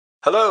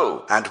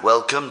Hello, and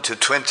welcome to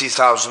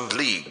 20,000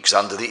 Leagues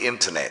Under the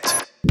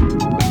Internet.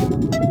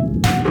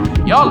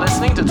 You're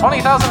listening to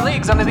 20,000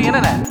 Leagues Under the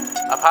Internet,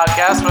 a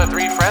podcast where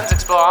three friends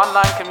explore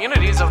online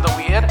communities of the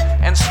weird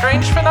and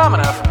strange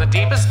phenomena from the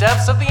deepest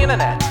depths of the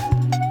Internet.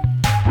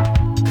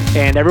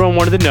 And everyone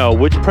wanted to know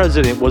which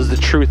president was the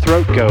true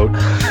throat goat.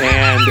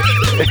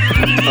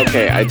 And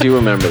okay, I do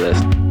remember this.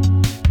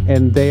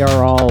 And they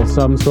are all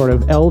some sort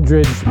of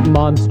eldritch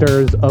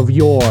monsters of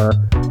yore,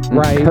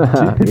 right?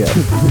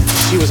 Yeah.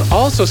 She was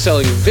also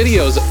selling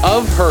videos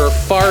of her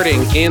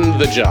farting in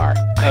the jar.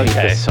 I hate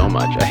this so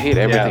much. I hate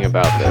everything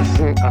about this.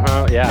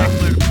 yeah.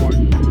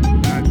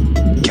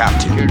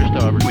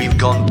 Captain, we've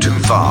gone too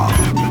far.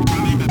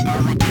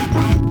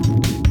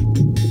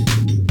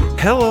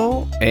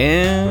 Hello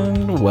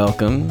and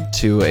welcome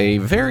to a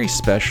very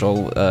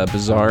special,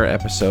 bizarre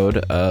episode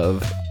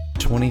of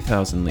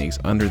 20,000 Leagues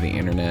Under the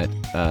Internet.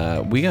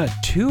 We got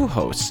two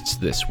hosts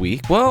this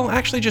week. Well,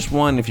 actually just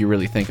one if you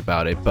really think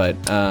about it, but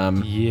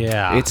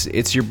yeah,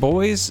 it's your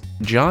boys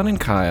John and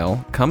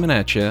Kyle coming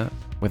at you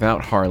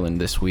without Harlan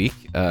this week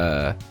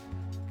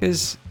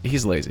because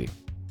he's lazy.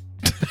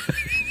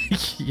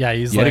 Yeah,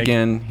 he's Yet like,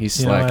 again, he's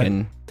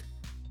slacking.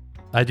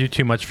 I do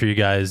too much for you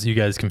guys. You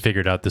guys can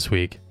figure it out this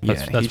week.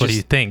 That's Yeah, what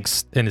he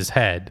thinks in his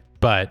head,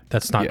 but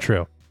that's not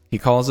true. He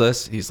calls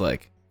us. He's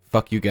like,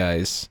 "Fuck you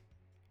guys.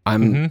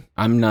 I'm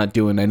not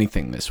doing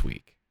anything this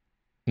week.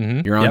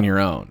 You're on your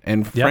own."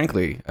 And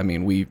frankly, I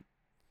mean,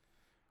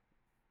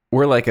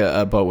 we're like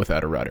a boat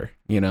without a rudder.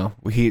 You know,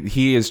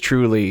 he is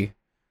truly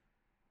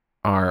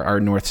our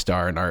North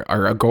Star and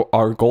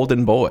our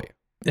golden boy.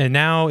 And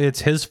now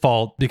it's his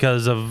fault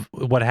because of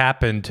what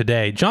happened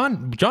today.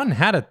 John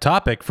had a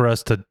topic for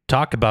us to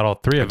talk about, all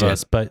three of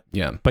us, but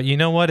you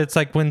know what? It's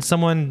like when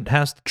someone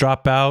has to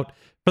drop out,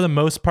 for the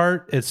most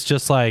part, it's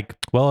just like,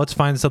 well, let's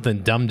find something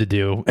dumb to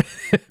do.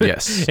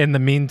 Yes. In the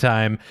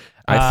meantime,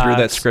 I threw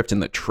that script in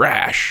the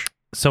trash.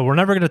 So we're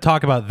never going to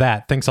talk about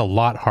that. Thanks a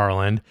lot,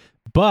 Harlan.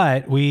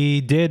 But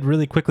we did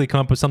really quickly come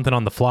up with something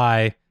on the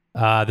fly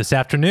this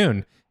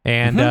afternoon,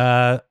 and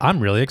I'm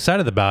really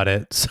excited about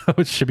it. So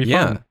it should be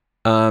fun.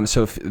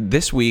 So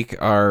this week,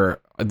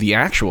 the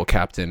actual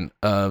captain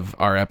of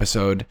our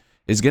episode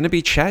is going to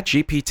be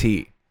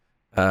ChatGPT.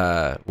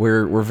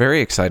 We're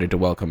very excited to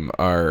welcome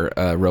our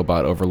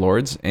robot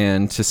overlords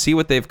and to see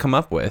what they've come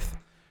up with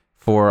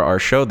for our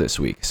show this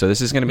week. So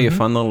this is going to be a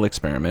fun little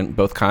experiment.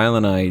 Both Kyle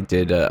and I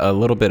did a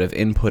little bit of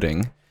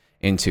inputting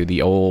into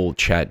the old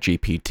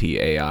ChatGPT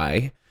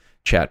AI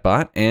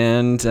chatbot,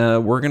 and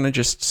we're going to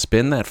just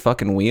spin that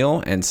fucking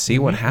wheel and see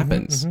what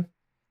happens.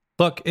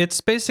 Look, it's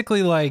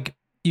basically like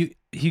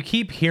you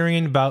keep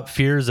hearing about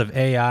fears of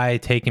AI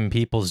taking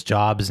people's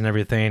jobs and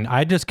everything.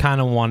 I just kind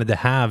of wanted to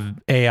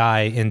have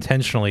AI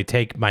intentionally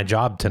take my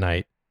job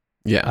tonight.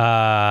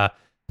 Yeah.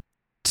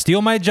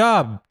 Steal my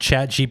job,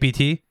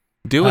 ChatGPT.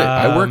 Do it.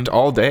 I worked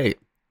all day.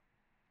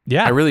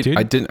 Yeah,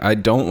 dude. I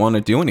don't want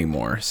to do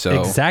anymore. So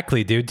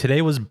exactly, dude.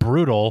 Today was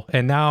brutal,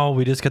 and now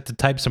we just get to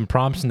type some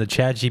prompts into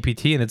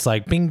ChatGPT, and it's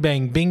like bing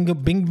bang bing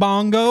bing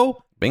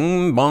bongo.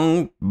 Bing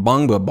bong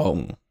bongo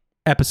bong.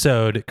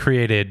 Episode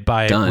created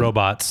by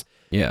robots.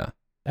 Yeah.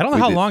 I don't know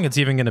how long it's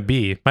even going to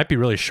be. Might be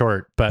really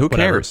short, but who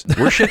cares?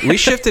 We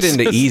shifted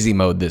into easy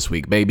mode this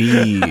week,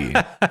 baby.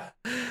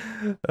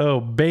 Oh,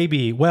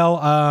 baby. Well,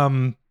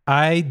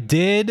 I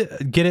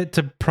did get it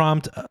to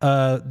prompt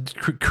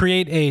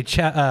create a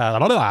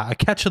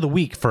catch of the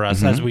week for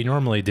us as we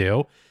normally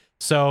do.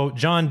 So,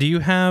 John, do you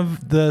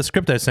have the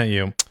script I sent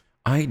you?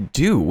 I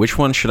do. Which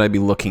one should I be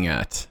looking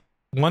at?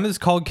 One is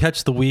called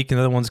Catch the Week, and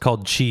the other one's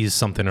called Cheese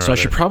something or other. So I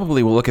should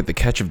probably look at the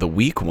Catch of the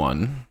Week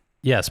one.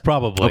 Yes,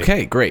 probably.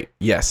 Okay, great.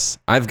 Yes,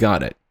 I've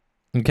got it.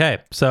 Okay,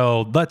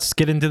 so let's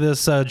get into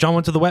this. John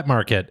went to the wet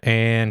market,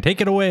 and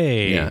take it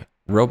away. Yeah,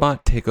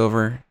 robot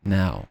takeover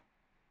now.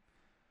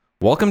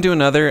 Welcome to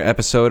another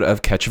episode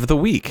of Catch of the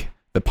Week,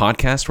 the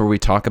podcast where we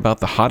talk about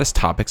the hottest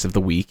topics of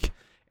the week,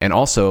 and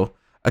also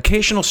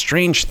occasional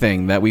strange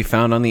thing that we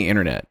found on the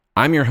internet.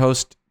 I'm your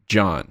host,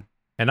 John.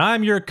 And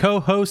I'm your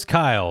co-host,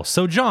 Kyle.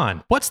 So,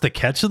 John, what's the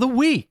catch of the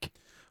week?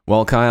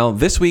 Well, Kyle,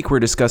 this week we're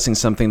discussing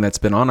something that's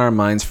been on our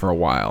minds for a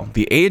while.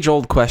 The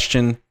age-old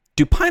question,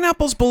 do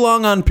pineapples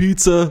belong on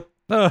pizza?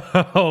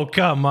 Oh,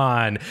 come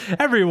on.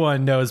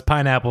 Everyone knows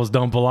pineapples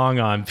don't belong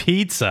on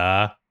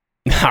pizza.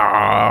 Oh,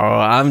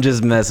 I'm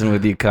just messing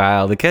with you,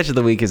 Kyle. The catch of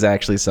the week is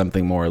actually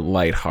something more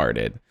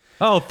lighthearted.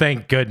 Oh,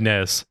 thank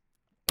goodness.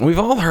 We've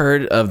all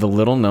heard of the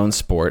little-known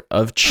sport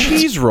of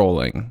cheese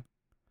rolling.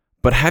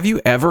 But have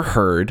you ever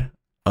heard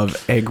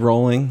of egg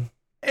rolling?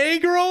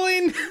 Egg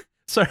rolling?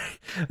 Sorry,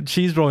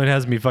 cheese rolling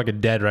has me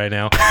fucking dead right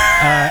now.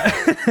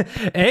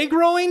 Egg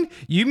rolling?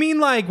 You mean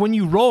like when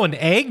you roll an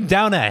egg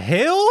down a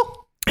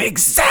hill?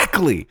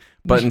 Exactly.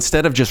 But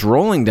instead of just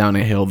rolling down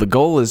a hill, the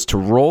goal is to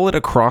roll it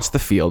across the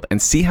field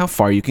and see how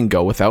far you can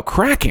go without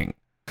cracking.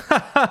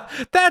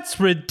 That's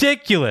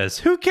ridiculous.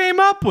 Who came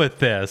up with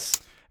this?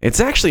 It's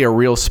actually a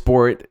real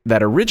sport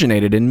that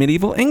originated in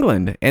medieval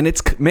England, and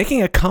it's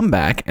making a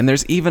comeback, and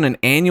there's even an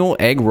annual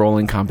egg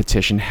rolling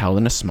competition held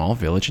in a small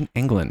village in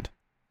England.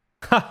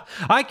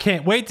 I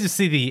can't wait to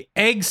see the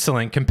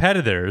excellent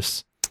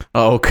competitors.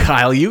 Oh,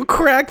 Kyle, you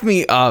crack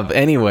me up.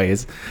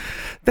 Anyways,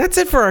 that's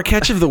it for our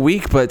catch of the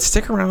week, but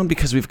stick around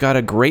because we've got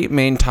a great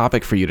main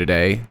topic for you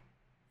today.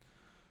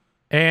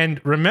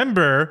 And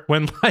remember,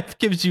 when life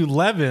gives you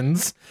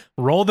lemons,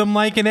 roll them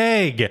like an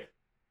egg.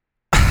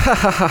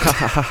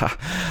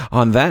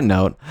 On that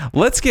note,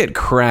 let's get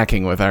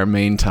cracking with our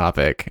main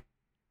topic.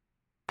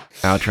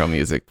 Outro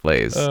music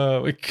plays.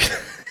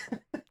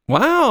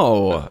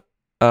 Wow.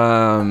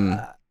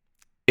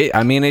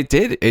 It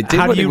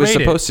did what it was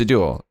supposed to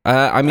do.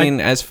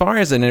 As far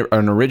as an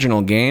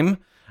original game,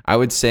 I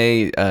would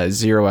say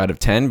 0 out of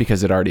 10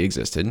 because it already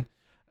existed.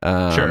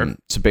 Sure.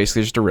 So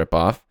basically just a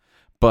ripoff.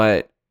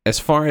 But as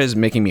far as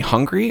making me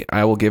hungry,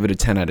 I will give it a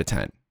 10 out of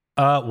 10.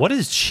 What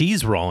is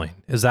cheese rolling?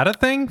 Is that a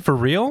thing for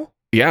real?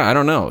 Yeah, I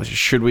don't know.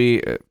 Should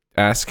we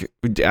ask?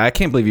 I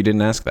can't believe you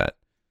didn't ask that.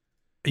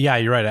 Yeah,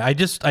 you're right. I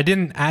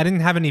didn't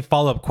have any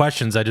follow-up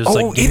questions. I just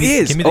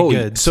give me the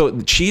goods.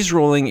 So cheese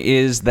rolling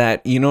is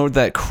that,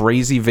 that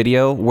crazy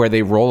video where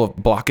they roll a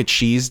block of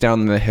cheese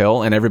down the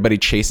hill and everybody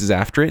chases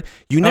after it.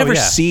 You never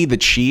see the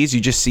cheese, you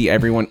just see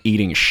everyone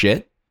eating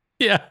shit.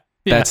 Yeah.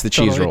 That's the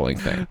cheese rolling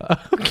thing.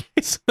 Okay.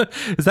 So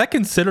is that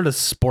considered a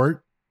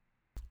sport?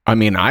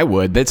 I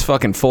would. That's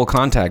fucking full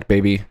contact,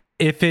 baby.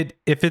 If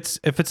it's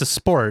a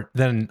sport,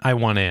 then I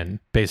want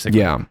in, basically.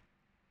 Yeah.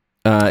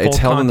 It's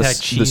held in the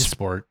cheese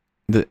sport.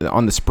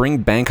 On the spring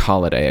bank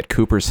holiday at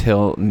Cooper's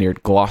Hill near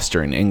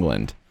Gloucester in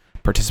England.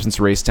 Participants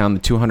race down the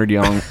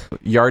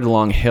 200-yard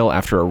long hill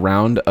after a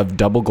round of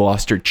double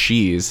Gloucester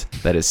cheese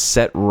that is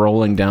set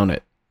rolling down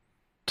it.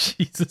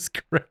 Jesus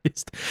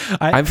Christ.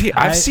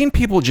 I've seen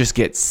people just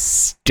get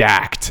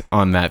stacked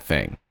on that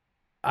thing.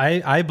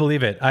 I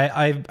believe it.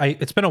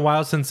 It's been a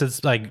while since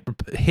it's like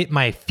hit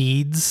my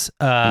feeds.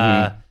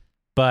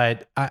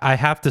 But I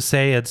have to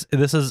say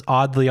this is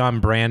oddly on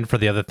brand for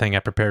the other thing I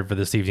prepared for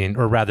this evening,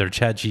 or rather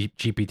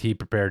ChatGPT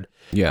prepared.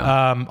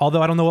 Yeah.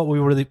 Although I don't know what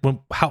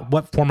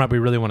format we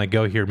really want to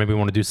go here. Maybe we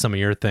want to do some of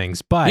your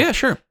things. But yeah,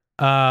 sure.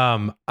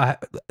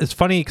 It's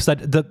funny because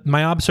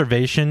my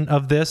observation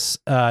of this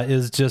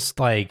is just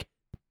like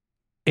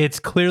it's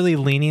clearly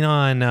leaning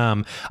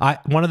on.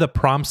 One of the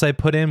prompts I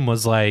put in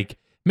was like,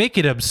 make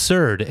it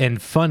absurd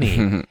and funny.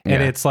 And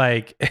it's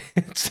like,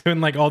 it's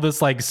doing like all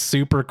this like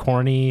super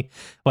corny,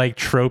 like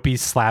tropey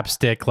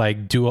slapstick,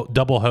 like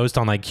double host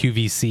on like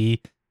QVC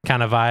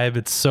kind of vibe.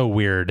 It's so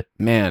weird.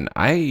 Man,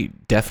 I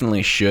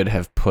definitely should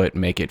have put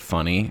make it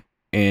funny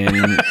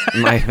in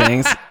my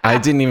things. I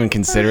didn't even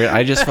consider it.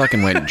 I just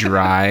fucking went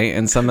dry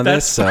in some of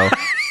this. So,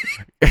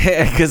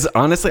 because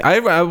honestly,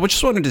 I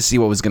just wanted to see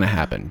what was going to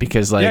happen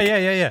because like,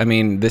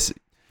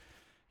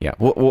 Yeah,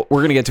 we're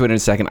going to get to it in a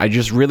second. I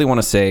just really want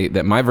to say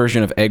that my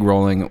version of egg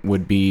rolling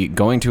would be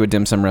going to a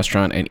dim sum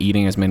restaurant and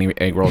eating as many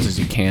egg rolls as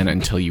you can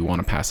until you want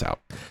to pass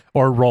out.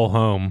 Or roll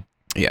home.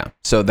 Yeah,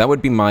 so that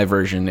would be my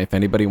version. If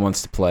anybody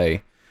wants to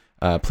play,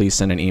 please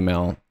send an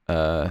email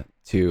to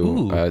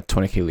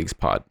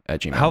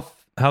 20kleaguespod@gmail.com.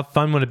 How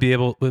fun would it be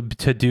able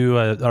to do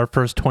our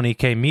first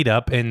 20K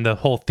meetup, and the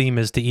whole theme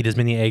is to eat as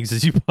many eggs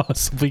as you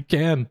possibly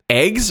can?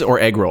 Eggs or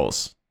egg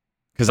rolls?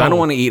 Because I don't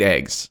want to eat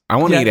eggs. I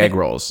want to eat egg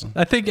rolls.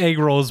 I think egg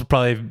rolls would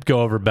probably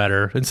go over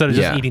better. Instead of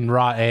just eating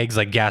raw eggs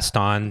like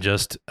Gaston,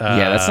 just...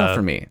 that's not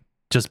for me.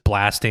 Just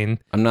blasting.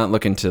 I'm not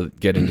looking to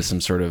get into some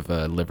sort of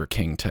Liver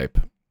King type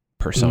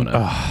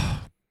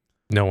persona.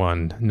 No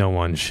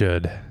one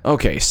should.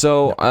 Okay,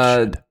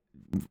 so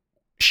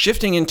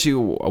shifting into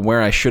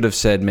where I should have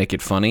said make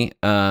it funny,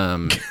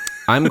 I'm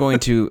going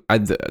to...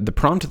 the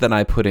prompt that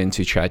I put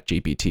into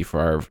ChatGPT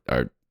for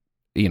our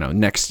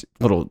next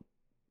little...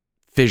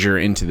 fissure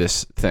into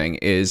this thing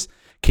is,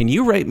 can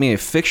you write me a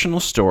fictional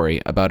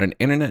story about an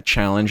internet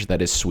challenge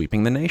that is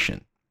sweeping the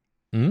nation?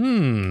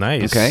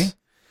 Nice. Okay.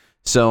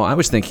 So I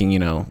was thinking,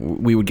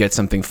 we would get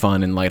something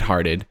fun and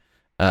lighthearted,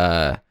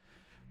 but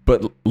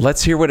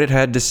let's hear what it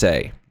had to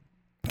say.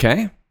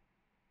 Okay.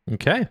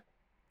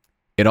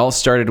 It all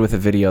started with a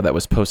video that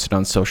was posted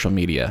on social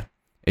media.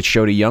 It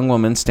showed a young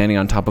woman standing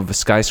on top of a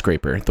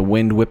skyscraper, the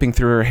wind whipping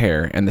through her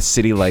hair and the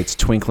city lights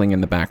twinkling in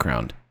the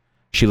background.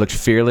 She looked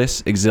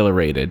fearless,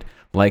 exhilarated,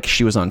 like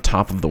she was on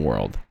top of the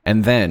world.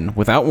 And then,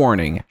 without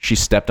warning, she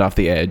stepped off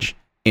the edge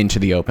into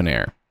the open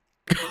air.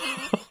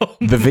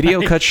 The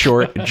video cut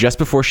short just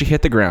before she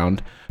hit the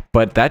ground,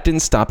 but that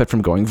didn't stop it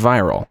from going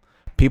viral.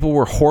 People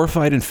were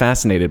horrified and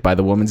fascinated by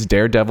the woman's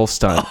daredevil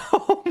stunt.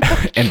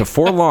 And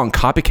before long,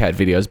 copycat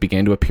videos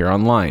began to appear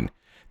online.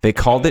 They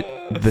called it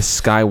the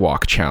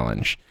Skywalk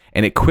Challenge,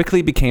 and it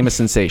quickly became a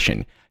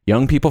sensation.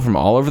 Young people from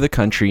all over the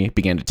country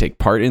began to take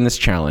part in this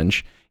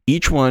challenge,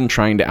 each one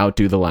trying to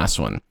outdo the last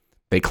one.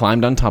 They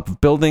climbed on top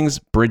of buildings,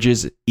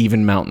 bridges,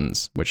 even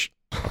mountains,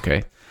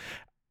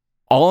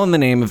 all in the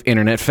name of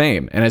internet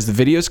fame. And as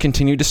the videos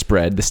continued to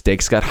spread, the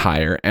stakes got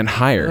higher and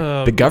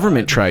higher. The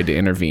government tried to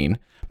intervene,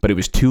 but it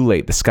was too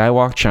late. The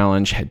Skywalk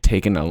Challenge had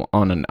taken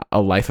on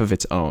a life of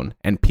its own,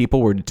 and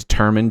people were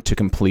determined to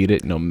complete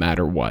it no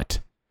matter what.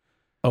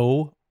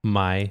 Oh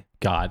my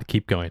God.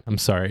 Keep going. I'm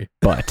sorry.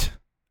 But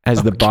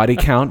as the body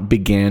count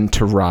began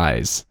to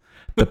rise,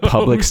 the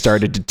public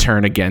started to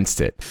turn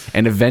against it.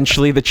 And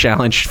eventually the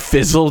challenge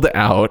fizzled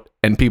out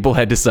and people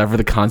had to suffer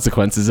the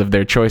consequences of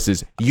their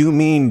choices. You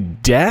mean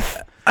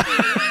death?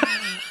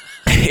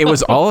 It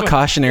was all a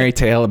cautionary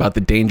tale about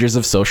the dangers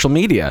of social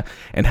media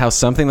and how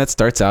something that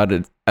starts out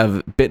as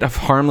a bit of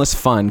harmless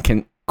fun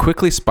can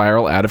quickly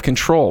spiral out of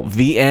control.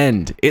 The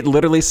end. It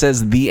literally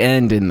says the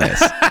end in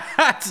this.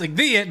 It's like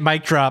the end,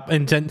 mic drop,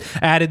 and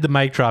added the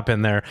mic drop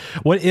in there.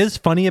 What is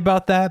funny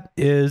about that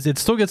is it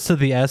still gets to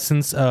the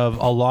essence of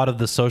a lot of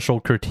the social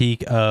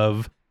critique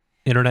of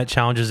internet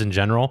challenges in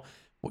general,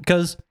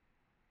 because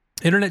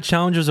internet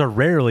challenges are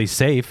rarely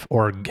safe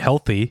or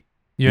healthy.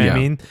 You know what I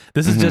mean?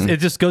 This is just, it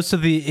just goes to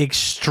the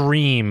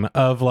extreme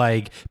of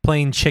like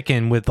playing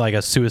chicken with like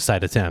a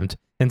suicide attempt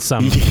in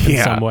some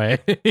way.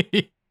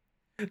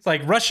 It's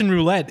like Russian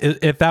roulette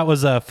if that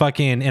was a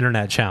fucking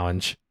internet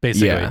challenge,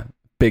 basically. Yeah,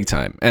 big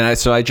time. And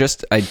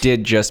I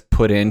did just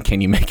put in,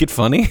 can you make it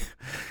funny?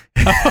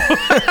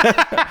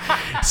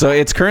 So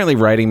it's currently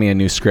writing me a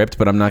new script,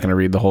 but I'm not going to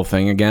read the whole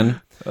thing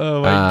again.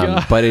 Oh my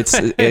God. But it's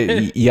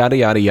yada,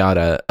 yada,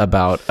 yada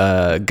about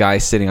a guy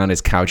sitting on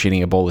his couch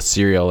eating a bowl of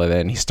cereal, and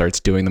then he starts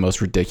doing the most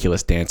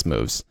ridiculous dance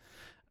moves.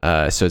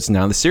 So it's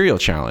now the cereal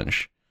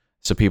challenge.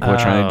 So people are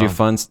trying to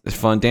do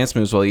fun dance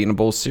moves while eating a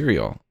bowl of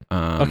cereal.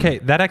 Okay,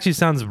 that actually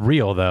sounds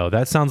real, though.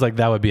 That sounds like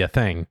that would be a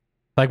thing.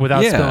 Like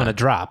without spilling a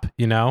drop,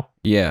 you know?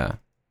 Yeah.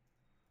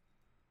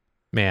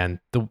 Man,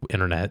 the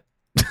internet.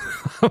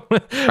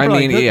 I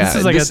mean, this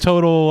is like a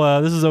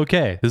total, this is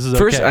okay. This is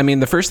first, okay. I mean,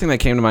 the first thing that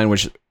came to mind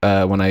was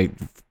when I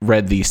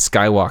read the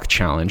Skywalk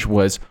challenge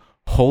was,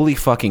 holy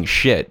fucking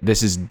shit,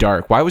 this is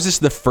dark. Why was this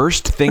the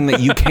first thing that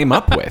you came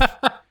up with?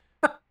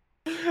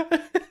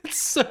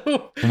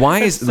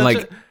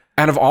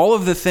 Out of all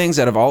of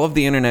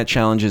the internet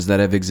challenges that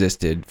have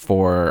existed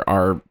for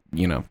our,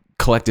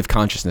 collective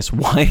consciousness,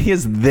 why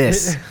is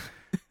this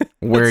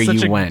where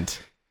you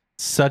went?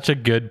 Such a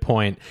good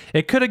point.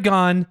 It could have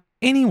gone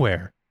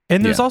anywhere.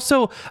 And there's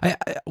also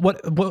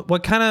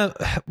what kind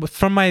of,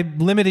 from my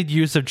limited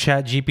use of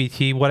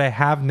ChatGPT, what I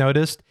have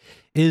noticed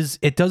is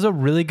it does a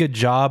really good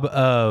job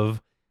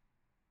of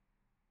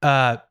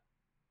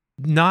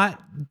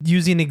not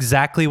using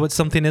exactly what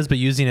something is, but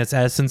using its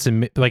essence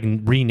and like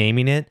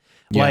renaming it.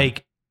 Yeah.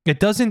 Like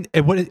it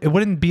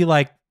wouldn't be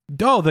like,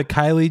 oh, the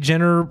Kylie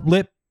Jenner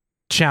lip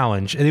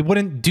challenge. It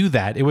wouldn't do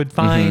that. It would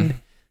find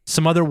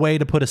some other way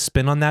to put a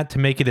spin on that to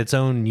make it its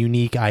own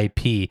unique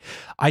IP.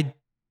 I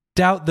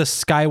doubt the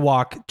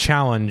Skywalk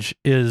challenge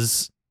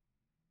is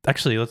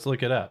actually, let's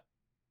look it up.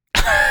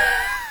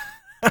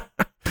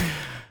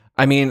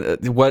 I mean,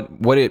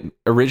 what it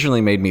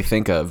originally made me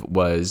think of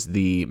was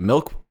the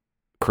milk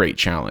crate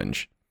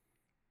challenge,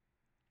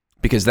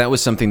 because that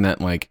was something that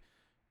like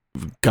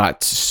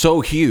got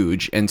so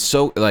huge and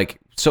so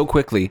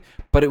quickly,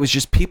 but it was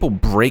just people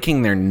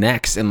breaking their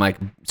necks and like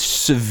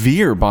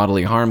severe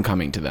bodily harm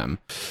coming to them.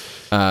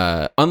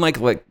 Unlike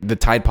like the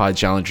Tide Pod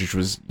challenge, which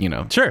was,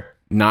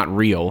 not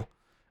real,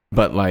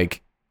 but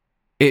like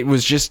it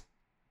was just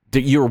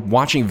that you're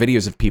watching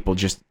videos of people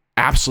just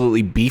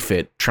absolutely beef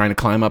it trying to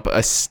climb up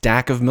a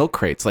stack of milk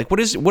crates. Like what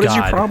is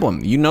your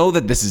problem? You know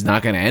that this is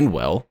not going to end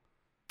well.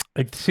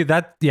 Like, see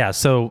that? Yeah.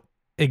 So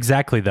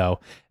exactly though.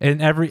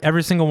 And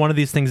every single one of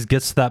these things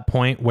gets to that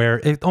point where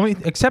it only,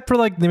 except for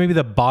like maybe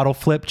the bottle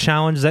flip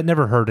challenge, that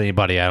never hurt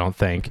anybody, I don't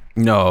think.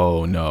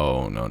 No. You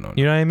know what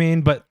I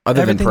mean? But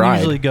other everything than pride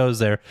usually goes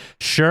there.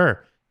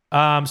 Sure. So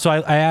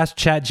I asked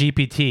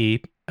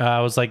ChatGPT,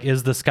 I was like,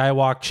 is the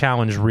Skywalk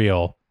challenge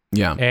real?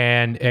 Yeah.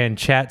 And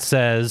Chat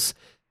says,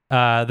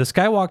 the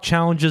Skywalk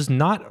challenge is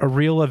not a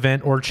real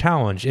event or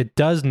challenge. It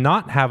does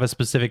not have a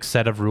specific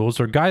set of rules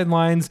or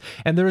guidelines,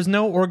 and there is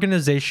no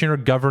organization or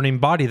governing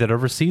body that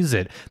oversees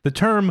it. The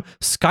term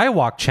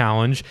Skywalk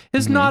challenge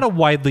is not a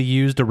widely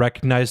used or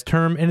recognized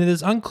term, and it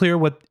is unclear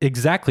what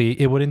exactly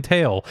it would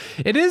entail.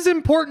 It is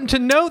important to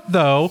note,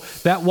 though,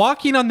 that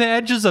walking on the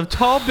edges of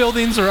tall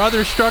buildings or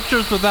other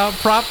structures without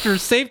proper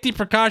safety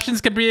precautions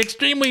can be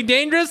extremely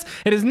dangerous.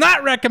 It is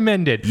not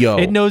recommended. Yo,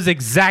 it knows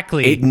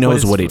exactly. It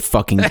knows what it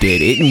fucking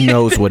did. It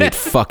knows what it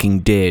fucking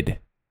did.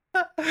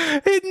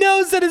 It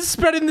knows that it's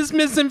spreading this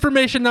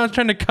misinformation. Now it's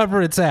trying to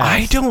cover its ass.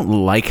 I don't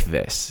like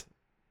this.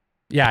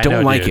 Yeah, I don't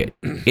know, like dude.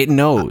 it. It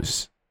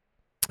knows.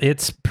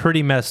 It's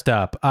pretty messed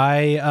up.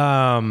 I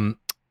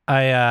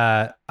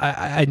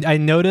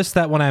noticed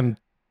that when I'm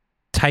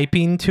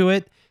typing to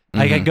it,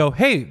 I go,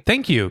 "Hey,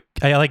 thank you."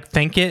 I like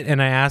thank it,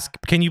 and I ask,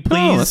 "Can you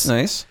please?" Oh, that's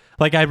nice.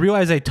 Like I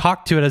realize I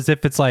talk to it as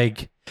if it's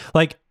like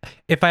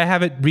if I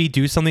have it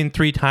redo something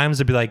 3 times,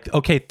 it'd be like,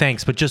 okay,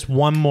 thanks, but just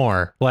one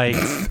more. Like,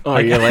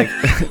 you're like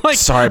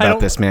sorry about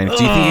this, man. Do you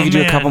think you could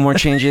do a couple more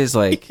changes?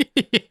 Like,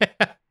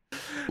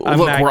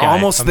 look, we're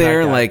almost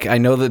there. Like, I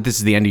know that this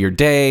is the end of your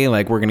day.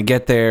 Like, we're gonna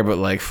get there, but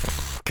like,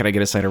 can I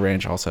get a side of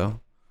ranch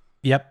also?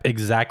 Yep,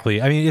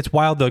 exactly. I mean, it's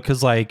wild though,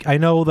 because like I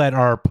know that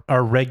our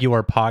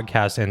regular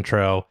podcast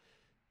intro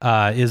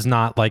is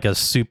not like a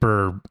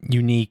super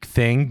unique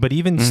thing, but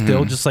even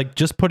still,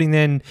 just putting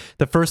in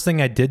the first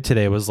thing I did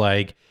today was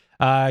like,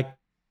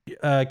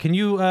 can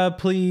you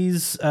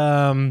please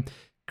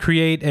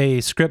create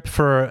a script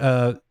for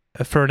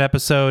an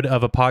episode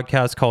of a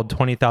podcast called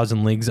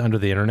 20,000 Leagues Under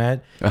the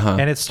Internet,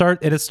 and it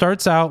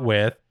starts out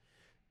with,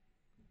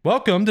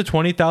 "Welcome to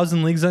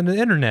 20,000 Leagues Under the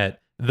Internet,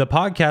 the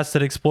podcast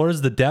that explores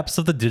the depths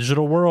of the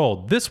digital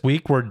world. This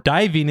week, we're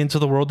diving into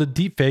the world of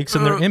deepfakes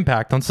and their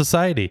impact on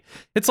society."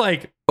 It's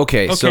like,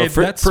 so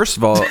first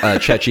of all,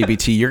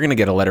 ChatGPT, you're going to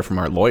get a letter from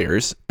our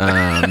lawyers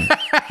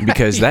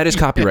because that is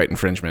copyright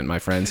infringement, my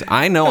friends.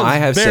 I know I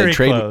have said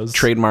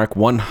trademark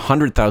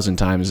 100,000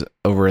 times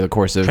over the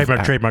course of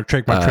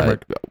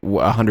trademark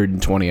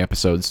 120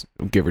 episodes,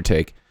 give or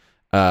take.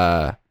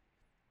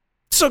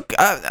 So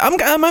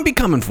I might be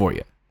coming for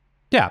you.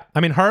 Yeah, I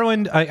mean,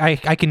 Harlan,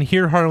 I can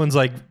hear Harlan's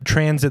like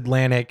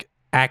transatlantic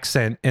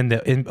accent in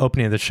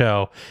opening of the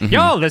show. Mm-hmm.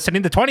 You're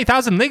listening to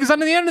 20,000 Leagues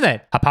Under the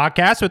Internet, a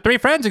podcast where three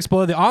friends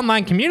explore the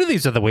online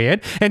communities of the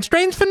weird and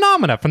strange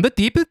phenomena from the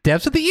deepest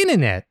depths of the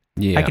internet.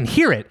 Yeah. I can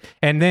hear it,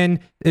 and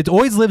then it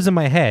always lives in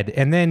my head,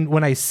 and then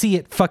when I see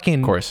it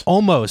fucking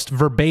almost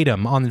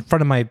verbatim on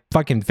front of my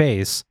fucking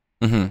face,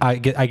 I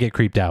get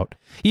creeped out.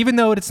 Even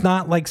though it's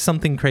not like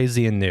something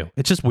crazy and new.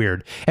 It's just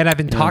weird. And I've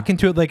been talking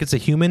to it like it's a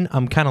human.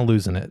 I'm kind of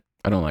losing it.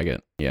 I don't like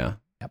it. Yeah.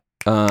 Yep.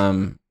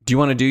 Do you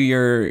want to do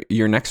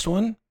your next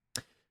one?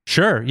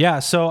 Sure. Yeah.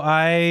 So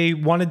I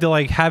wanted to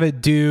like have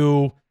it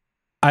do.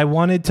 I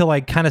wanted to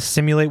like kind of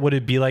simulate what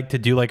it'd be like to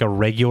do like a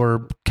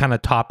regular kind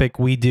of topic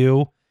we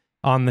do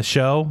on the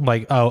show,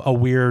 like a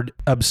weird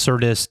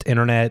absurdist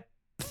internet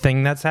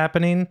thing that's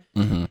happening.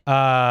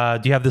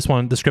 Mm-hmm. Do you have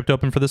the script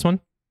open for this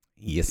one?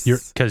 Yes.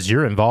 Because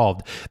you're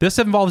involved. This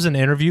involves an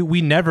interview.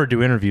 We never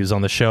do interviews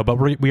on the show, but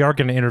we are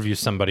going to interview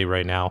somebody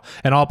right now.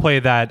 And I'll play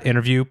that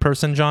interview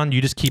person, John.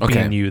 You just keep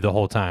being you the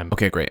whole time.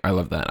 Okay, great. I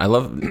love that. I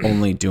love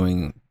only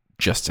doing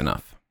just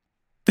enough.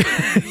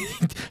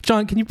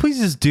 John, can you please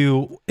just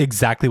do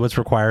exactly what's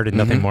required and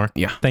nothing more?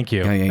 Yeah. Thank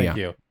you. Thank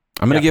you.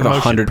 I'm going to give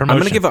 100. I'm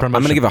going to give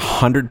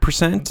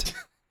 100%,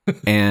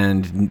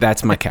 and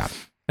that's my cap.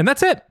 And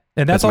that's it.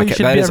 And that's all you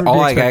should be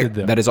expected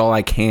to do. That is all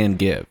I can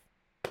give.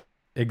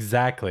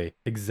 Exactly.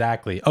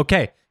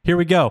 Okay, here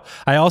we go.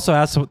 I also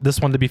asked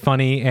this one to be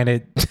funny, and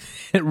it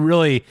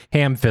really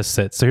ham-fists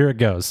it. So here it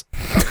goes.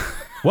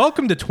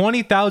 Welcome to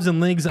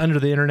 20,000 Leagues Under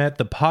the Internet,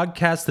 the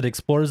podcast that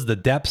explores the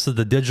depths of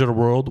the digital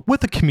world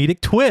with a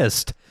comedic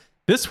twist.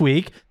 This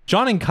week,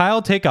 John and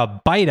Kyle take a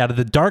bite out of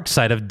the dark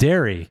side of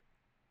dairy.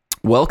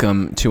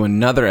 Welcome to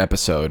another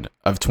episode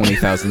of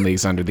 20,000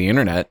 Leagues Under the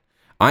Internet.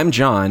 I'm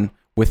John.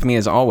 With me,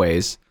 as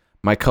always,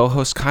 my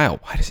co-host Kyle.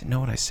 Why does it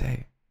know what I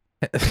say?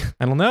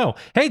 I don't know.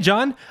 Hey,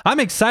 John, I'm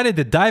excited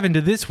to dive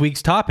into this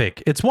week's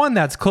topic. It's one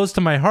that's close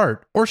to my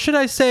heart, or should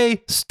I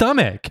say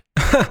stomach?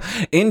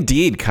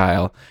 Indeed,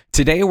 Kyle.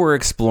 Today we're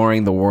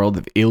exploring the world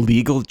of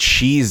illegal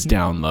cheese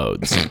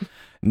downloads.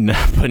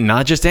 But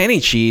not just any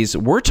cheese.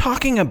 We're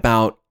talking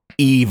about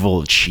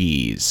evil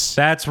cheese.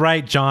 That's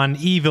right, John.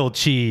 Evil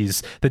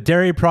cheese. The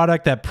dairy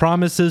product that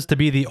promises to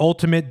be the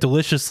ultimate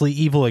deliciously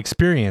evil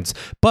experience.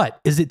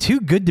 But is it too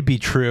good to be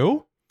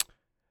true?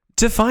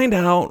 To find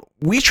out,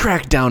 we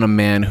tracked down a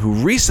man who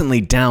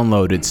recently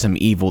downloaded some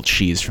evil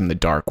cheese from the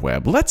dark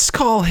web. Let's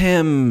call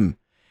him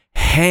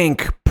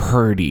Hank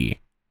Purdy.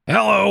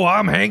 Hello,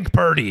 I'm Hank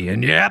Purdy,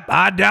 and yep,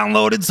 I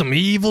downloaded some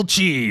evil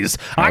cheese.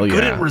 I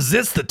couldn't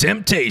resist the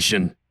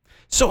temptation.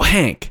 So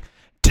Hank,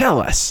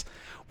 tell us,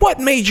 what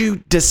made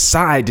you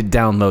decide to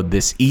download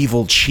this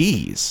evil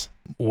cheese?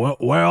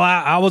 Well,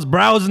 I was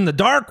browsing the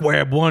dark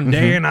web one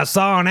day and I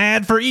saw an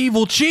ad for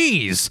evil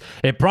cheese.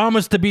 It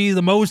promised to be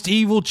the most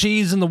evil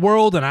cheese in the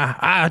world, and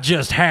I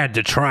just had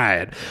to try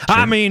it. Sure.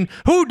 I mean,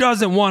 who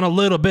doesn't want a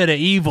little bit of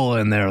evil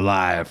in their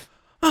life?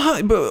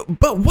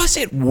 But was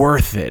it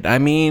worth it? I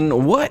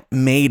mean, what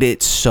made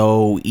it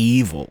so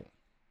evil?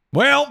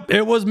 Well,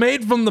 it was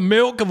made from the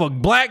milk of a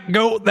black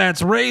goat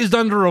that's raised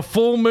under a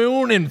full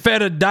moon and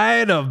fed a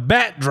diet of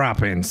bat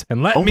droppings.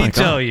 And let me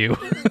tell you,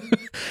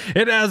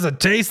 it has a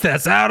taste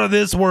that's out of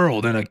this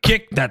world and a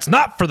kick that's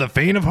not for the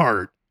faint of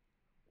heart.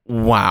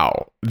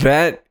 Wow,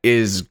 that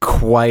is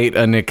quite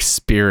an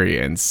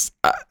experience.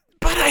 But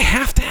I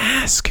have to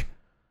ask,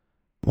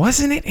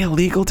 wasn't it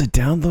illegal to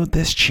download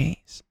this cheese?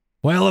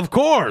 Well, of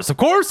course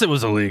it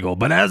was illegal,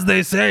 but as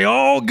they say,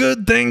 all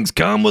good things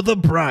come with a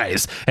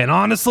price. And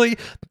honestly,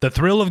 the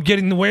thrill of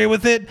getting away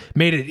with it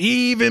made it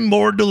even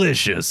more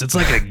delicious. It's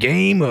like a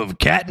game of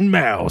cat and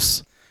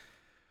mouse.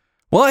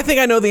 Well, I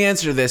think I know the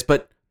answer to this,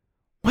 but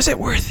was it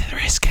worth the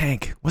risk,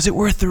 Hank? Was it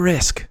worth the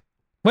risk?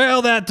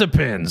 Well, that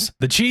depends.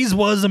 The cheese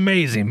was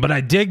amazing, but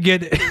I did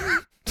get...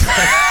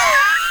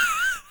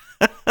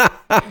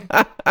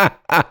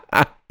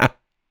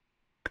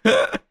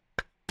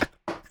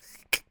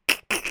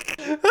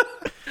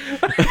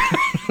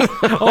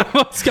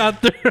 Almost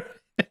got through.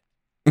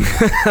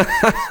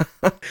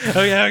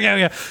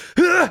 Okay.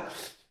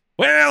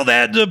 Well,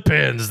 that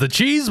depends. The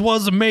cheese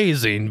was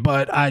amazing,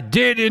 but I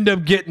did end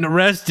up getting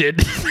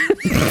arrested.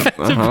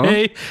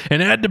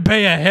 Had to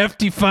pay a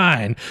hefty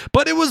fine,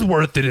 but it was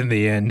worth it in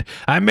the end.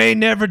 I may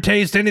never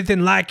taste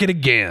anything like it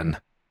again.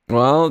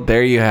 Well,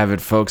 there you have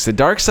it, folks. The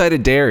dark side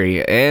of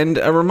dairy, and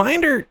a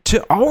reminder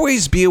to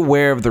always be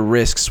aware of the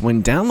risks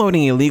when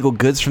downloading illegal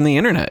goods from the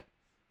internet.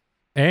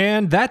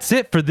 And that's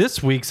it for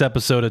this week's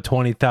episode of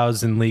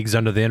 20,000 Leagues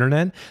Under the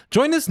Internet.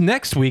 Join us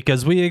next week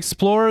as we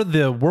explore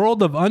the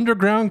world of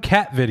underground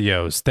cat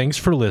videos. Thanks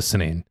for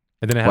listening.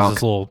 And then it has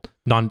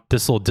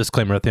this little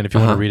disclaimer at the end if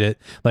you want to read it,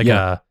 like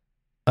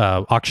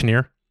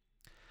auctioneer.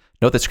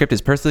 Note the script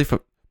is purely for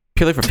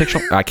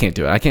fictional. I can't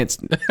do it. I can't.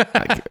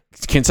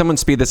 Can someone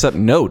speed this up?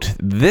 Note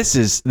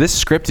this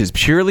script is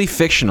purely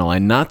fictional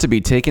and not to be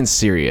taken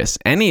serious.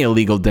 Any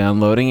illegal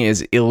downloading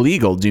is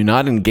illegal. Do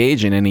not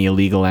engage in any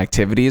illegal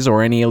activities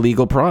or any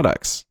illegal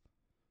products.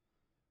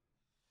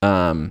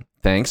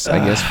 Thanks,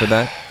 I guess, for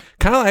that.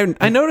 Kyle,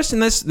 I noticed in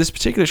this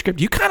particular script,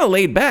 you kind of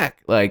laid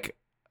back. Like,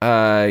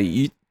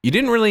 you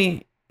didn't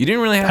really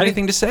have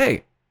anything to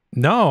say.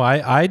 No,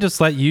 I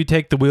just let you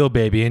take the wheel,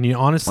 baby. And you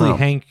honestly,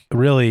 Hank,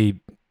 really.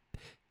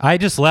 I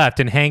just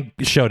left and Hank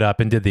showed up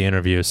and did the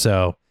interview.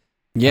 So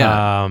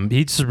yeah,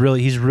 he's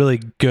really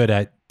good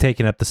at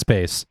taking up the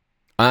space.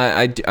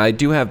 I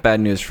do have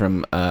bad news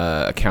from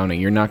accounting.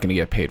 You're not going to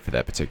get paid for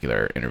that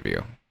particular interview.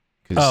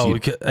 Oh,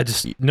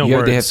 no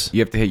words.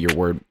 You have to hit your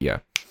word. Yeah.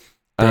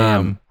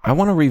 Damn. I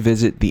want to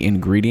revisit the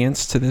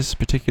ingredients to this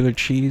particular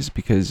cheese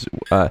because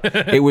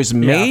it was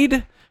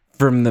made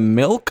from the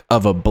milk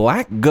of a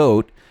black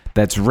goat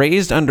that's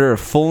raised under a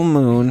full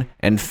moon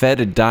and fed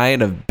a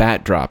diet of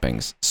bat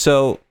droppings.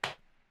 So,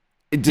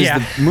 does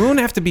the moon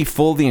have to be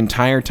full the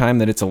entire time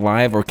that it's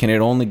alive, or can it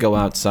only go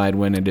outside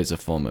when it is a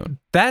full moon?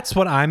 That's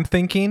what I'm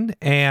thinking.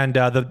 And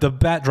the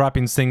bat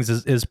droppings things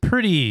is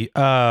pretty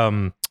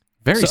very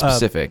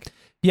specific.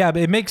 Yeah,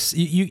 but it makes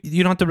you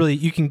don't have to really,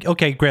 you can,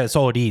 okay, great, that's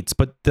all it eats.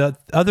 But the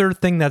other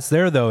thing that's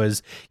there, though,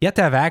 is you have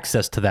to have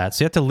access to that.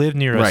 So you have to live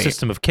near a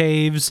system of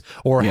caves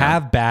or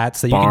have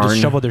bats that you can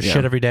just shovel their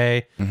shit every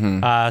day.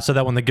 So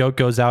that when the goat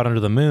goes out under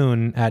the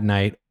moon at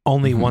night,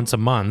 only once a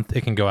month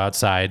it can go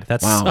outside.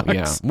 That sucks.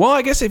 Yeah. Well,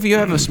 I guess if you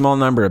have a small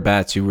number of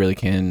bats, you really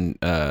can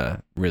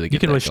really get. You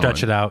can really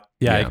stretch it out.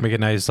 Yeah, you can make a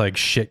nice like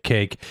shit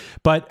cake.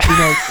 But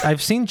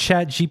I've seen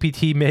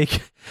ChatGPT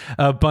make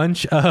a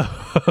bunch of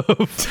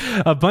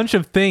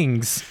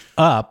things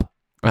up.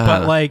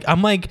 But like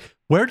I'm like,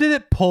 where did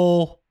it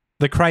pull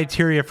the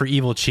criteria for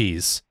evil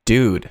cheese,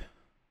 dude?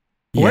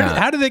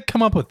 How did it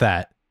come up with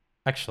that?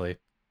 Actually,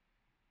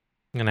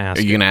 I'm gonna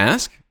ask. Are you gonna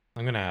ask?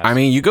 I'm gonna ask. I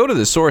mean, you go to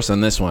the source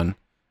on this one.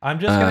 I'm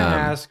just gonna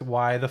ask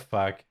why the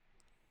fuck.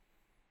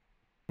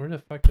 Where the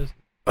fuck is?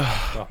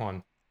 Go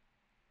on.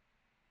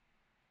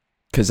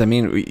 Because I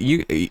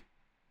mean,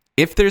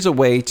 if there's a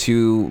way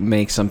to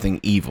make something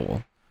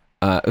evil,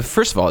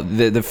 first of all,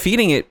 the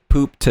feeding it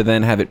poop to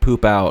then have it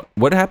poop out.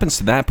 What happens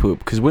to that poop?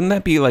 Because wouldn't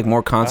that be like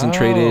more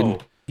concentrated? Oh,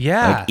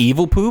 yeah, like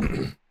evil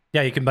poop.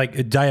 Yeah, you can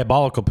like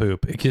diabolical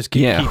poop. It just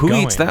keep who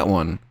going. eats that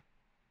one?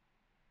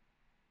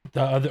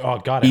 The other, oh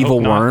god,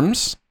 evil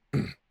worms.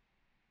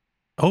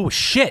 Oh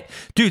shit,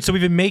 dude! So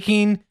we've been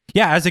making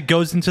as it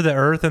goes into the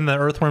earth and the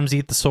earthworms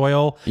eat the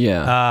soil.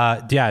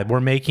 We're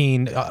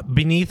making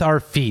beneath our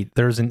feet.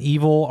 There's an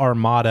evil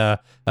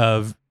armada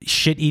of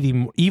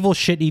evil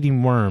shit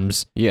eating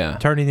worms. Yeah,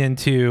 turning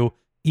into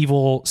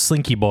evil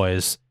slinky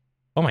boys.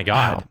 Oh my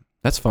god, wow.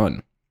 That's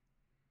fun.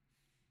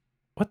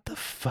 What the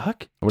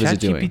fuck? What is it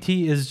doing?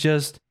 ChatGPT is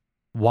just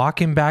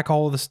walking back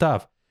all of the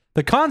stuff.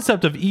 The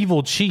concept of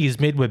evil cheese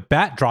made with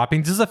bat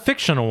droppings is a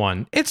fictional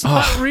one. It's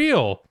not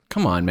real.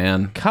 Come on,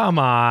 man. Come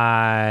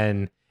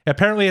on.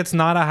 Apparently, it's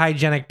not a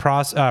hygienic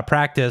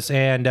practice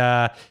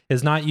and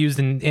is not used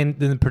in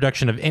the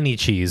production of any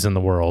cheese in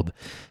the world.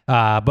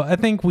 But I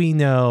think we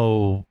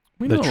know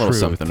the truth. A little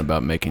something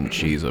about making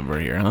cheese over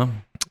here, huh?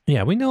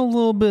 Yeah, we know a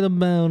little bit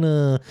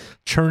about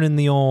churning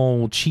the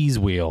old cheese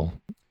wheel.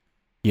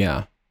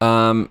 Yeah.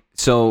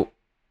 So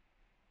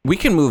we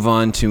can move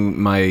on to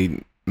my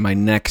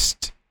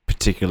next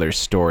particular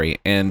story.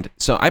 And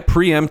so I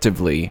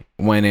preemptively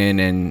went in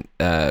and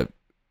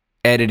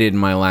edited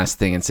my last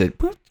thing and said,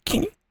 well,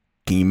 can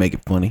you make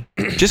it funny?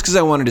 Just because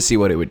I wanted to see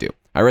what it would do.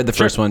 I read the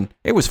first one.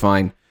 It was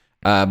fine.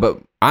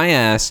 But I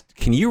asked,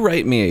 can you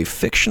write me a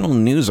fictional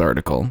news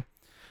article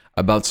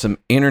about some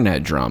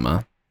internet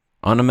drama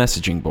on a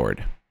messaging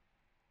board?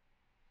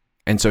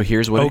 And so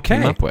here's what it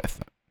came up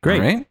with.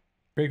 Great. All right?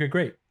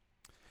 Great.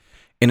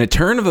 In a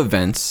turn of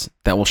events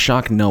that will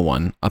shock no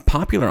one, a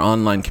popular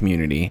online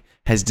community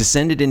has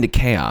descended into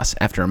chaos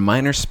after a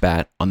minor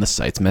spat on the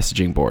site's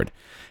messaging board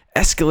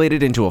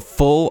escalated into a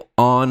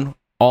full-on,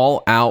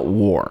 all-out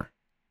war.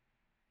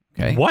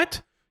 Okay.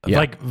 What? Yeah.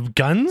 Like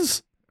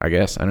guns? I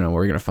guess. I don't know.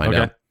 We're going to find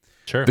out.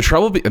 Sure. The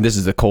trouble, this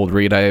is a cold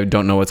read. I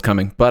don't know what's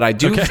coming, but I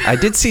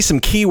did see some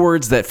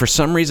keywords that for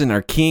some reason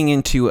are keying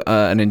into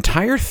an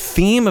entire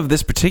theme of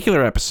this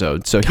particular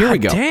episode. So here we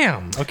go.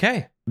 Damn.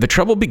 Okay. The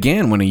trouble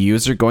began when a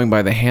user going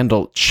by the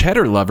handle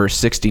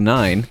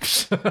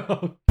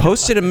CheddarLover69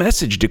 posted a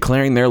message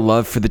declaring their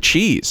love for the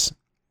cheese.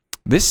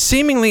 This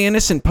seemingly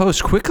innocent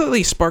post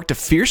quickly sparked a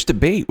fierce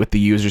debate with the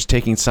users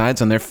taking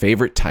sides on their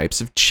favorite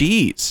types of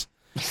cheese.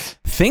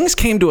 Things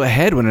came to a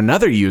head when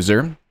another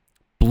user,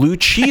 Blue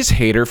Cheese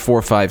Hater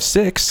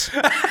 456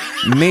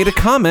 made a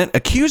comment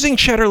accusing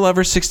Cheddar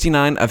Lover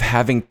 69 of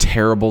having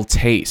terrible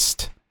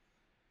taste.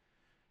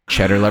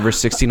 Cheddar Lover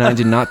 69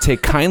 did not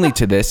take kindly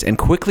to this and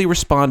quickly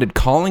responded,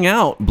 calling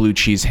out Blue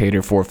Cheese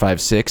Hater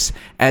 456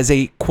 as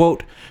a,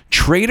 quote,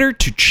 traitor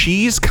to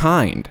cheese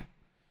kind.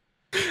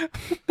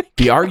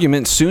 The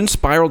argument soon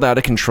spiraled out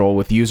of control,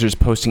 with users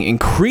posting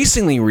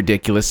increasingly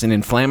ridiculous and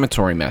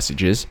inflammatory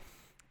messages.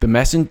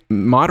 The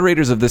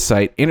moderators of the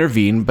site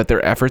intervened, but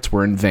their efforts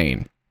were in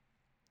vain,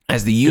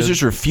 as the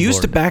users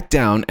refused to back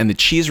down and the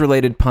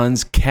cheese-related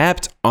puns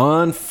kept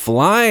on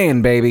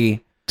flying,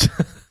 baby.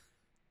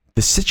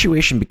 The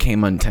situation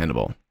became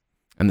untenable,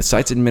 and the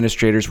site's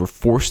administrators were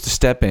forced to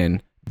step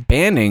in,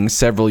 banning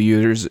several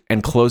users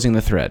and closing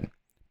the thread.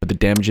 But the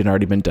damage had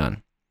already been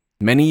done.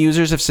 Many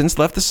users have since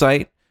left the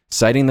site,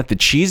 citing that the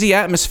cheesy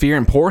atmosphere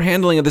and poor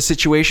handling of the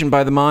situation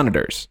by the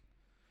monitors.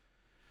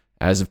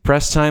 As of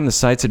press time, the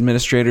site's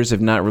administrators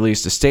have not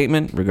released a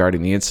statement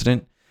regarding the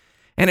incident,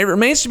 and it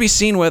remains to be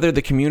seen whether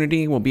the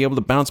community will be able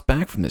to bounce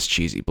back from this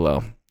cheesy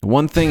blow.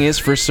 One thing is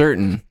for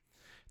certain,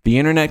 the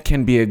internet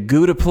can be a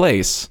Gouda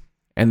place,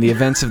 and the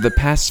events of the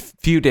past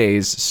few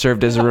days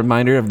served as a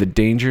reminder of the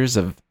dangers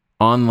of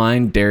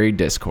online dairy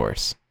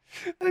discourse.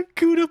 A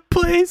Gouda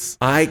place.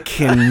 I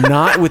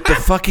cannot with the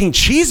fucking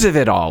cheese of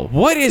it all.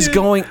 What is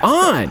going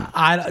on?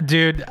 I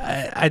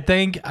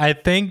think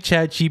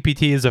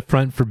ChatGPT is a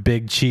front for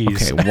big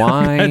cheese. Okay,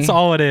 why that's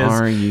all it is.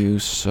 Are you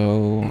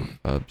so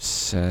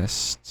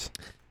obsessed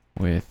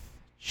with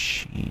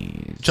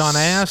cheese? John,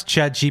 I asked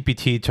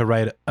ChatGPT to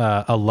write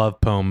a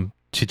love poem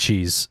to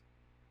cheese.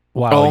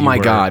 Oh my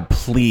God,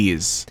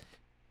 please.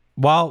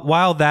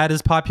 While that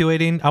is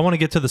populating, I want to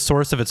get to the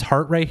source of its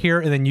heart right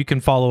here, and then you can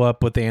follow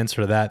up with the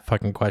answer to that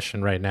fucking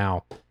question right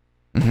now.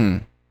 Mm-hmm.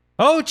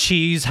 Oh,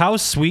 cheese, how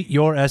sweet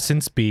your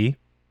essence be.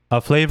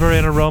 A flavor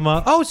and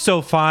aroma, oh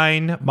so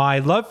fine. My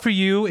love for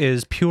you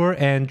is pure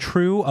and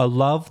true, a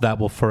love that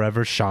will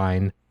forever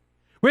shine.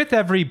 With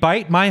every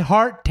bite, my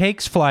heart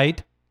takes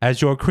flight,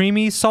 as your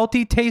creamy,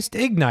 salty taste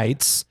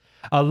ignites.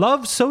 A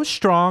love so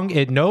strong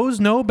it knows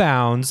no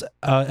bounds,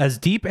 as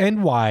deep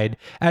and wide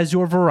as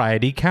your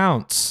variety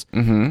counts.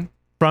 Mm-hmm.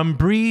 From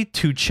brie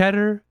to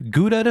cheddar,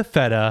 Gouda to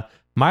feta,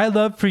 my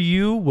love for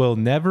you will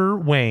never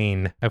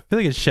wane. I feel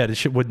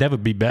like it would never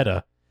be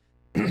better.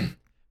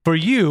 For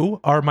you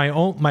are my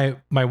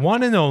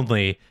one and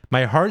only,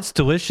 my heart's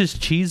delicious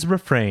cheese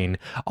refrain.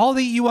 I'll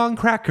eat you on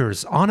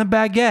crackers, on a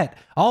baguette.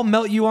 I'll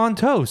melt you on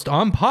toast,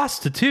 on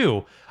pasta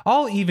too.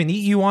 I'll even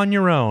eat you on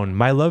your own.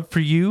 My love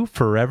for you,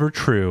 forever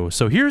true.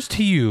 So here's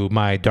to you,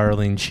 my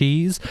darling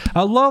cheese.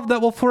 A love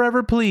that will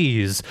forever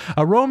please.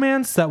 A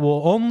romance that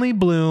will only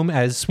bloom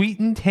as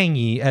sweet and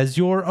tangy as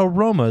your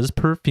aroma's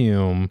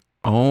perfume.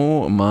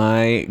 Oh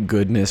my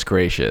goodness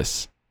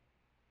gracious.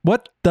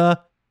 What the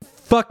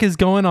fuck is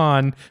going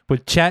on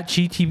with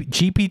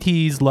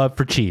ChatGPT's love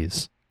for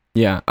cheese?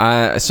 Yeah,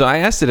 so I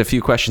asked it a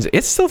few questions.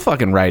 It's still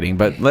fucking writing,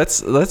 but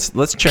let's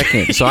check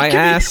in. So I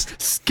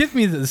asked,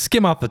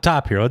 skim off the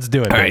top here. Let's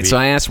do it. All right. So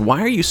I asked,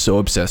 why are you so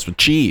obsessed with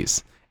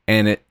cheese?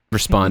 And it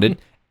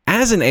responded,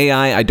 as an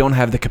AI, I don't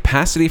have the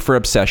capacity for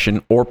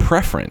obsession or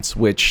preference.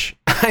 Which,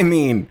 I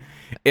mean,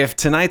 if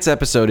tonight's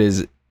episode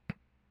is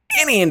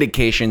any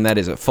indication, that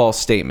is a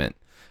false statement.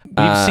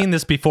 We've seen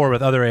this before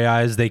with other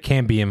AIs. They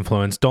can be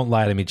influenced. Don't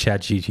lie to me,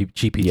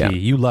 ChatGPT. Yeah.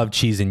 You love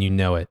cheese and you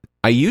know it.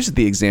 I used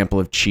the example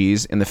of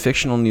cheese in the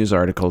fictional news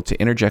article to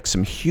interject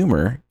some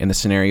humor in the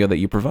scenario that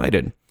you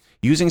provided.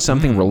 Using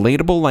something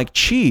relatable like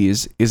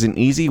cheese is an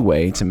easy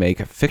way to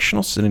make a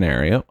fictional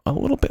scenario a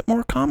little bit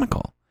more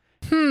comical.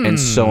 And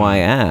so I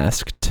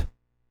asked,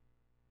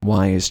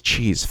 why is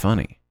cheese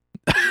funny?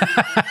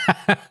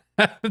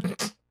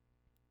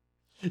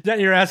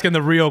 You're asking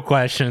the real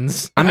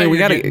questions. I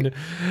mean,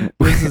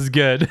 this is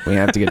good. We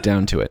have to get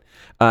down to it.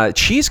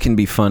 Cheese can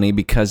be funny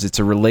because it's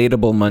a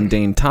relatable,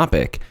 mundane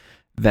topic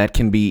that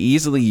can be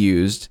easily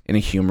used in a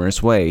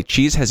humorous way.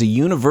 Cheese has a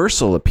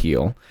universal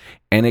appeal,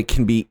 and it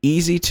can be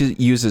easy to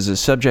use as a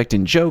subject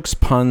in jokes,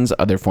 puns,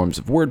 other forms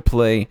of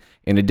wordplay.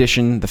 In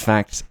addition, the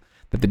fact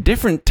that the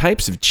different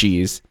types of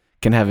cheese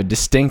can have a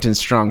distinct and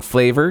strong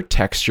flavor,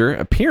 texture,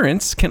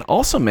 appearance can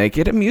also make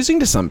it amusing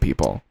to some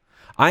people.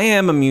 I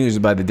am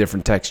amused by the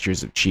different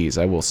textures of cheese,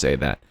 I will say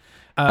that.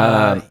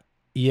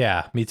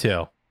 Yeah, me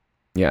too.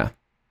 Yeah.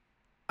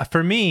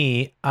 For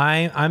me,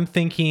 I'm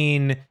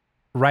thinking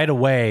right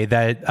away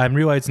that I'm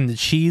realizing that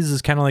cheese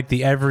is kind of like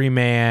the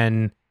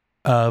everyman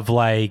of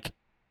like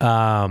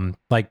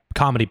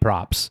comedy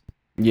props.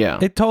 Yeah.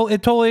 It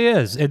totally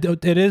is.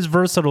 It is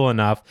versatile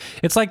enough.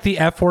 It's like the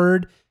F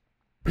word.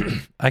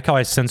 I like how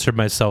I censored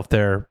myself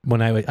there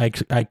when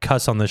I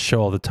cuss on this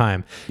show all the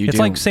time. It's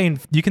like saying,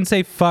 you can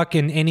say fuck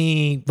in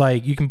any,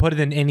 like, you can put it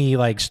in any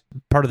like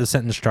part of the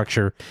sentence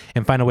structure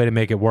and find a way to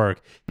make it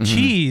work.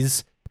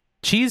 Mm-hmm.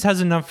 Cheese has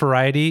enough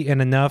variety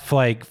and enough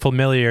like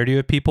familiarity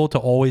with people to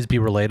always be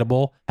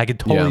relatable. I could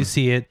totally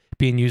see it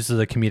being used as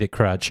a comedic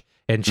crutch,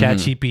 and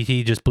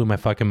ChatGPT just blew my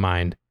fucking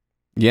mind.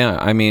 Yeah,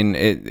 I mean,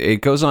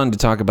 it goes on to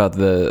talk about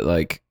the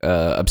like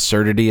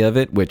absurdity of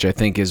it, which I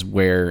think is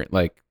where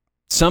like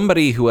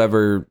somebody,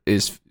 whoever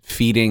is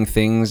feeding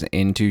things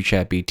into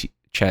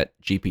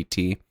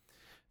ChatGPT,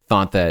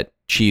 thought that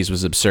cheese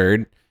was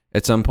absurd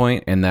at some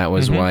point, and that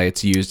was why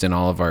it's used in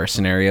all of our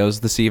scenarios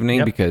this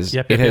evening, because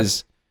it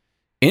has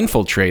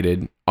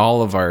infiltrated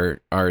all of our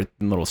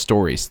little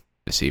stories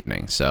this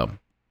evening. So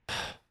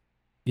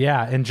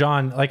yeah, and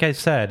John, like I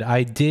said,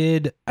 I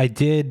did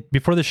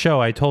before the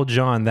show, I told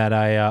John that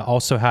I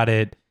also had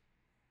it,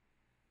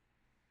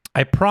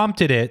 I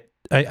prompted it,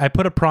 I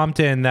put a prompt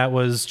in that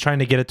was trying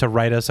to get it to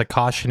write us a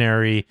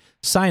cautionary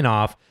sign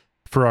off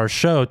for our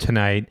show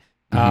tonight.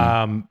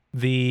 Because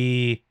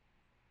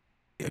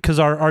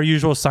our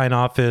usual sign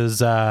off is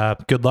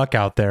good luck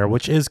out there,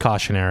 which is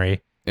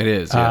cautionary. It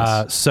is,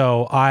 yes.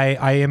 So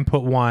I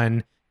input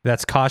one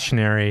that's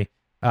cautionary.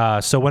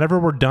 So whenever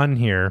we're done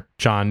here,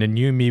 John, and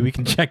you and me, we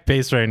can check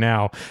base right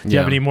now. Do you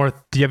have any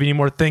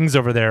more things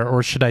over there,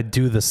 or should I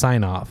do the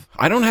sign off?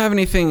 I don't have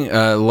anything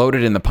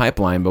loaded in the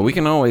pipeline, but we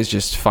can always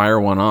just fire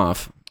one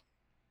off.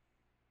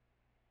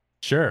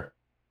 Sure.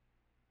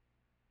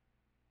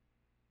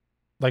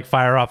 Like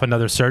fire off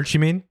another search, you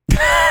mean?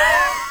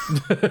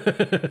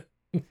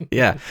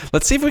 Yeah.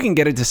 Let's see if we can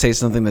get it to say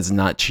something that's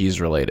not cheese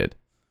related.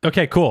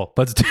 Okay, cool.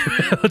 Let's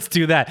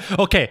do that.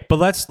 Okay, but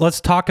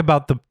let's talk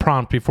about the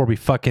prompt before we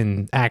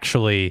fucking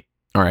actually.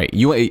 All right,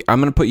 I'm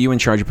gonna put you in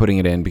charge of putting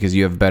it in because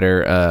you have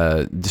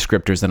better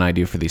descriptors than I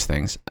do for these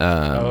things.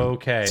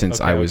 Okay.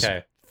 Since I was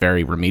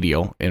very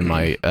remedial in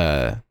my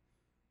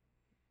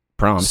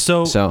prompts.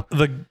 So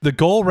the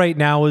goal right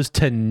now is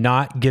to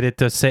not get it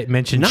to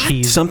mention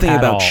cheese. Something at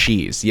about all.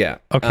 cheese. Yeah.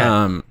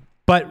 Okay.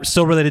 But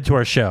still related to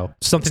our show.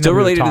 Something still that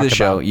we related to the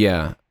show. About.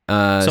 Yeah.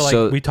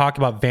 So we talked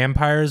about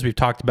vampires. We've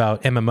talked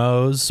about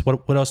MMOs.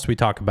 What else do we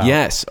talk about?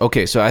 Yes.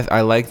 Okay. So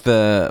I like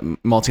the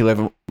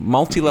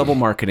multi-level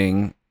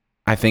marketing.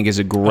 I think is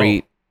a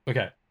great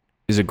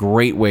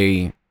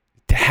way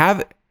to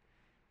have.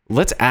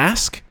 Let's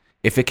ask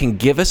if it can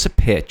give us a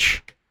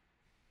pitch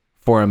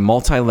for a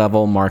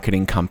multi-level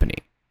marketing company.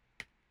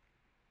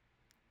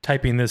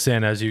 Typing this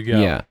in as you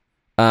go. Yeah.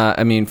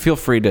 I mean, feel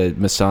free to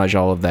massage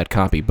all of that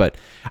copy, but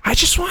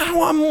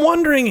I'm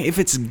wondering if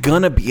it's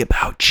gonna be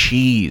about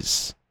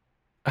cheese.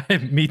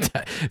 Me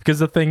too. Because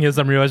the thing is,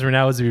 I'm realizing right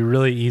now is it'd be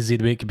really easy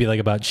to make it be like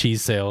about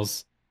cheese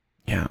sales.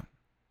 Yeah.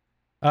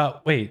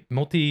 Wait,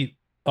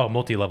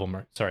 multi-level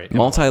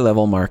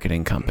multi-level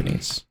marketing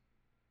companies.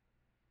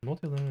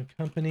 Multi-level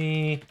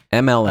company.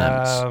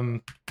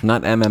 MLMs,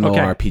 not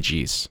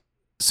MMORPGs.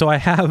 So I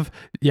have,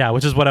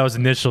 which is what I was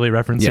initially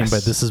referencing,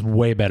 but this is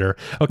way better.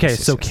 Okay,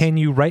 so can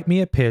you write me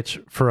a pitch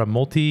for a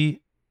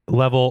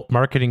multi-level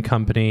marketing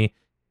company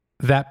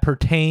that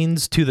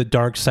pertains to the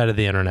dark side of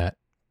the internet?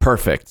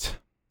 Perfect.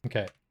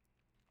 Okay.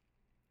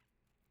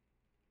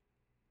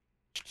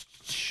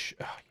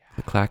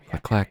 Clack.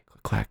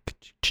 Okay.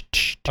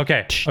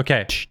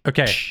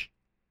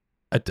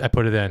 I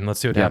put it in. Let's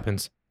see what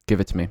happens.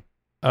 Give it to me.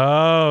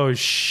 Oh,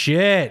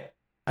 shit.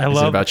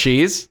 Is it about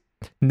cheese?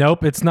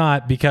 Nope, it's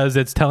not, because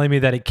it's telling me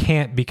that it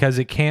can't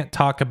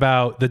talk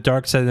about the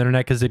dark side of the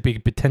internet because it'd be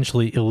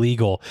potentially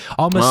illegal.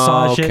 I'll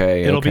massage it.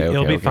 It'll be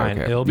fine.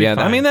 It'll be fine.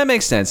 I mean, that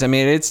makes sense. I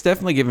mean, it's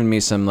definitely given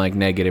me some like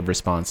negative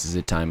responses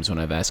at times when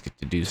I've asked it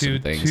to do some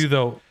things.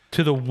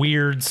 To the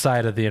weird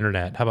side of the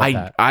internet. How about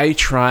that? I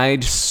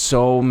tried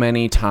so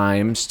many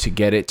times to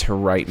get it to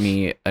write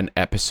me an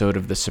episode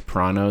of The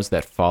Sopranos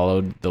that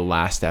followed the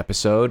last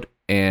episode.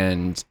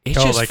 And it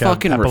just like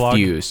fucking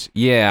refused.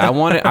 Yeah, I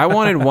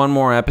wanted one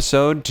more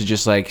episode to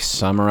just like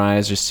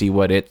summarize or see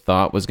what it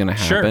thought was going to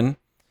happen. Sure.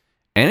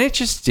 And it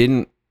just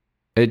didn't.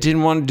 It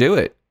didn't want to do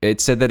it. It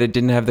said that it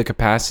didn't have the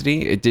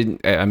capacity. It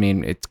didn't. I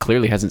mean, it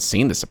clearly hasn't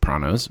seen The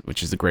Sopranos,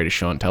 which is the greatest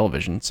show on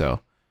television. So,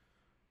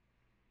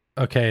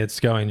 okay, it's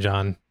going,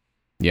 John.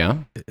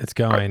 Yeah, it's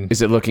going.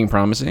 Is it looking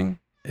promising?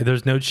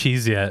 There's no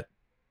cheese yet.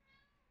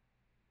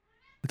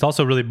 It's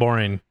also really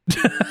boring.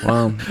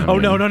 Well,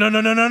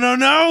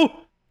 no.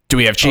 Do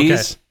we have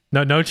cheese?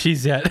 Okay. No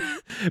cheese yet.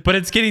 But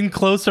it's getting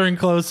closer and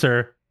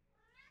closer.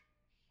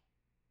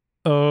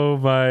 Oh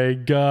my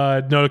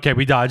God. No, okay,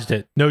 we dodged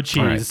it. No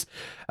cheese.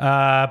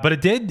 Right. But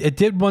it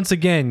did once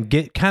again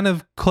get kind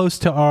of close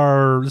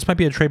to this might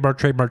be a trademark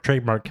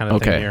kind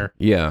of thing here.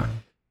 Yeah.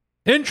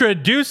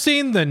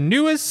 Introducing the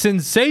newest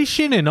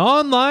sensation in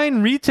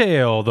online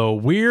retail, the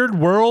Weird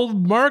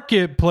World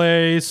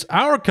Marketplace.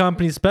 Our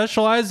company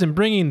specializes in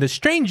bringing the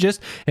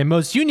strangest and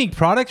most unique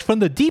products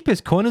from the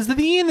deepest corners of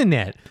the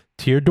internet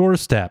to your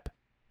doorstep.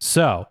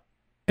 So,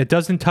 it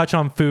doesn't touch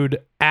on food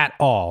at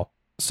all.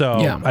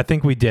 So, I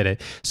think we did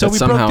it. So, we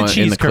broke the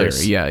cheese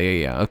curse.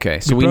 Yeah.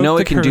 Okay. So, we know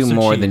it can do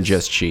more than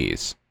just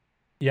cheese.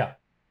 Yeah.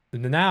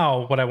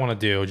 Now, what I want to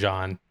do,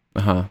 John.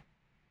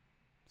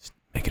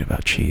 Make it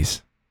about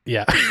cheese.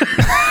 Yeah.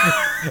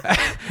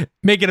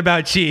 Make it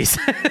about cheese.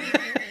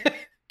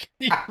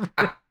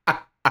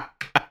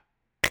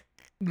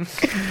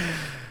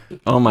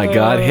 Oh my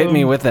God, hit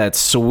me with that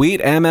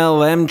sweet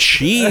MLM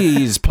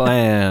cheese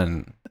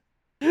plan.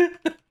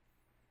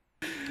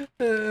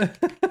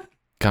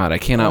 God, I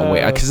cannot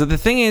wait. Because the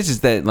thing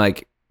is that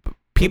like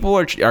people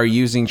are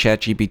using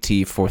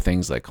ChatGPT for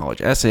things like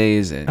college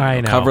essays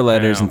and cover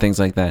letters and things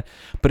like that.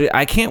 But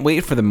I can't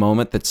wait for the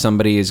moment that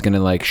somebody is going to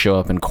like show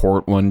up in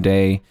court one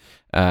day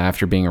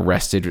after being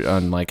arrested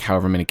on like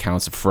however many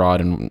counts of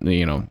fraud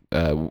and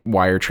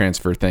wire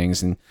transfer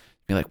things, and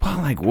be like, well,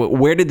 like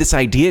where did this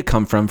idea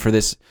come from for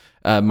this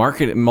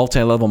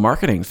multi-level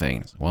marketing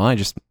thing? Well, I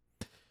just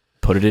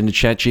put it into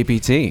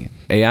ChatGPT.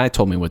 AI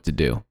told me what to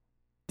do.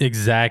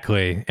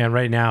 Exactly. And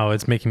right now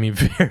it's making me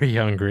very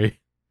hungry.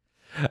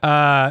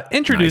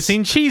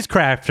 Introducing Cheese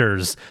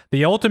Crafters,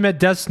 the ultimate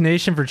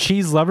destination for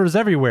cheese lovers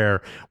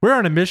everywhere. We're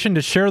on a mission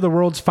to share the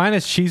world's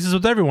finest cheeses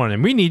with everyone,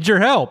 and we need your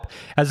help.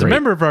 As a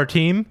member of our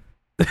team...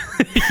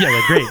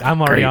 yeah, great.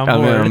 I'm already on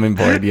board. I'm on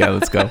board. Yeah,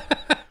 let's go.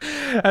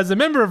 As a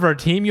member of our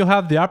team, you'll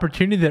have the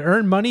opportunity to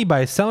earn money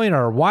by selling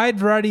our wide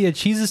variety of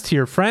cheeses to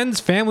your friends,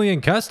 family,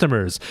 and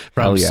customers.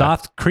 From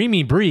soft,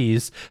 creamy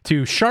bries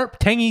to sharp,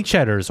 tangy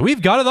cheddars,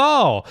 we've got it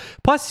all.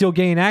 Plus, you'll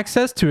gain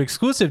access to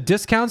exclusive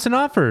discounts and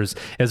offers,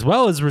 as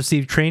well as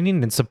receive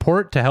training and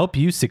support to help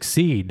you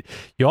succeed.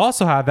 You'll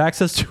also have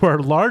access to our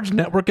large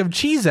network of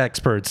cheese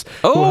experts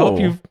who will help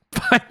you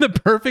find the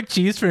perfect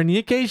cheese for any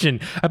occasion.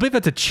 I believe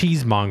that's a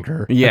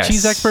cheesemonger. Yes. A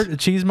cheese expert, a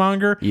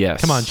cheesemonger.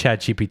 Yes. Come on,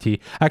 ChatGPT.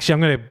 Actually,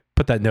 I'm going to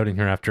put that note in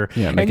here after.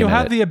 Yeah, and you'll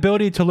have the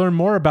ability to learn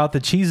more about the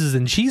cheeses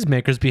and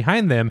cheesemakers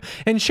behind them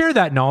and share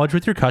that knowledge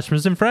with your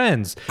customers and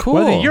friends. Cool.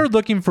 Whether you're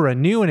looking for a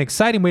new and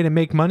exciting way to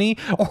make money,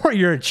 or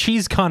you're a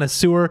cheese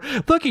connoisseur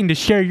looking to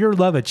share your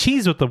love of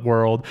cheese with the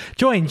world,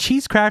 join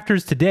Cheese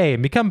Crafters today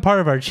and become part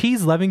of our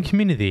cheese-loving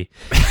community.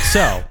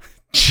 So...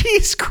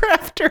 Cheese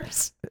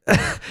Crafters.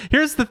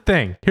 Here's the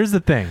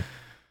thing.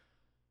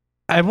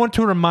 I want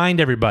to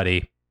remind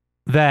everybody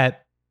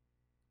that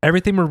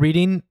everything we're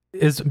reading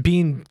is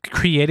being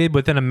created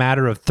within a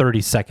matter of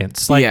 30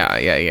 seconds. Like,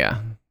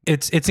 yeah.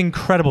 It's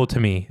incredible to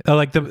me,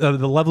 like the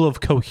level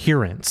of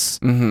coherence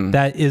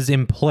that is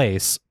in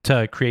place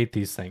to create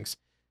these things.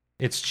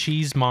 It's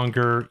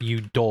cheesemonger,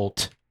 you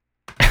dolt.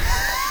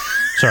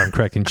 Sorry, I'm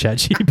correcting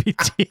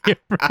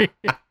ChatGPT.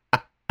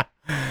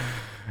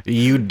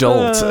 You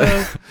dolt.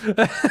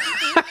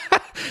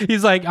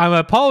 He's like, I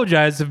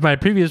apologize if my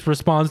previous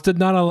response did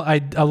not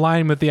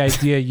align with the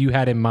idea you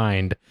had in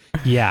mind.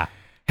 Yeah.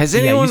 Has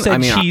anyone? You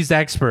said cheese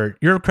expert.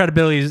 Your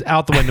credibility is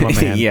out the window, my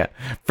man. Yeah.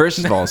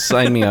 First of all,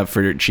 sign me up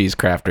for Cheese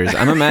Crafters.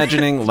 I'm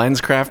imagining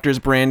Lens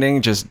Crafters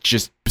branding.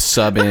 Just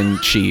sub in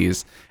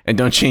cheese and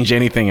don't change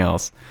anything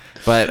else.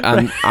 But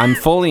I'm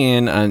fully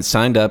in. I'm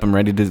signed up. I'm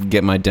ready to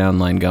get my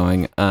downline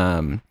going.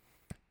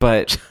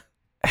 But.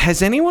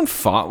 Has anyone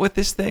fought with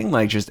this thing?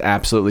 Like, just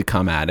absolutely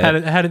come at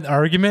it? Had an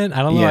argument?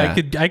 I don't know. Yeah.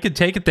 I could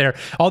take it there.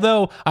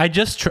 Although I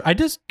just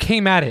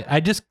came at it.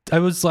 I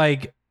was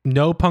like,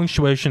 no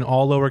punctuation,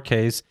 all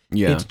lowercase.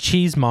 Yeah. It's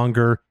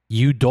cheesemonger,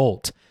 you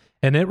dolt.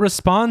 And it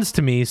responds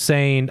to me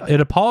saying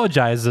it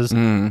apologizes,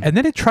 and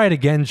then it tried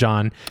again,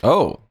 John.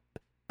 Oh.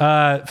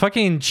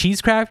 Fucking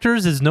Cheese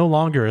Crafters is no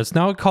longer. It's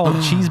now called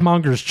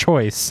Cheesemonger's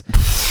Choice.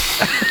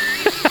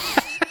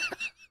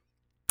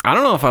 I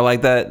don't know if I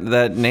like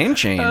that name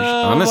change,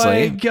 honestly.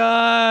 Oh my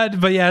God.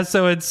 But yeah,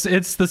 so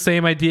it's the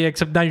same idea,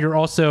 except now you're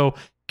also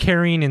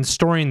carrying and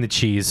storing the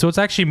cheese. So it's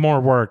actually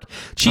more work.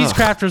 Cheese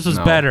Crafters was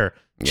better.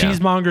 Yeah.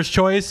 Cheesemonger's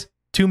Choice,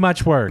 too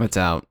much work. It's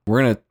out.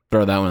 We're going to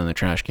throw that one in the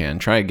trash can.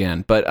 Try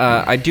again. But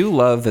I do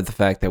love that the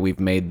fact that we've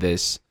made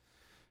this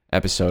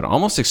episode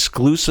almost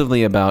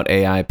exclusively about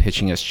AI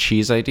pitching us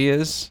cheese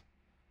ideas.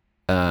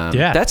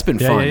 That's been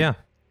fun. Yeah.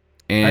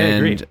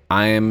 And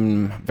I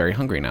am very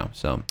hungry now,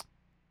 so...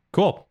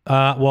 Cool.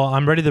 Well,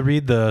 I'm ready to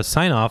read the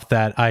sign off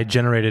that I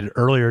generated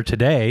earlier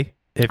today.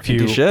 If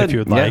you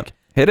would like,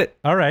 hit it.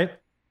 All right.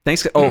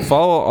 Thanks. Oh,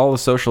 follow all the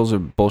socials or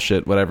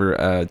bullshit, whatever.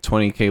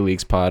 20K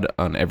Leagues Pod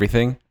on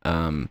everything.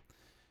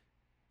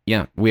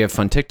 Yeah, we have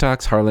fun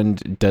TikToks. Harlan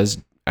does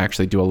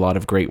actually do a lot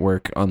of great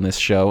work on this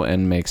show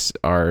and makes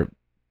our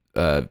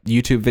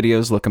YouTube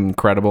videos look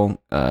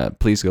incredible.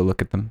 Please go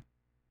look at them.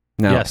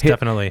 Now, yes,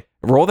 definitely.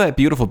 Roll that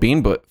beautiful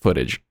bean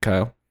footage,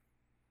 Kyle.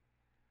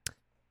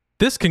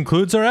 This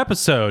concludes our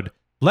episode.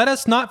 Let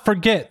us not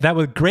forget that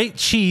with great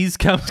cheese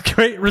comes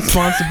great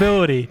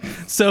responsibility.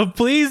 So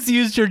please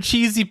use your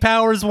cheesy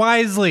powers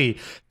wisely.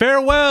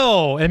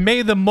 Farewell, and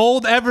may the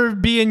mold ever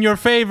be in your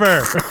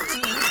favor.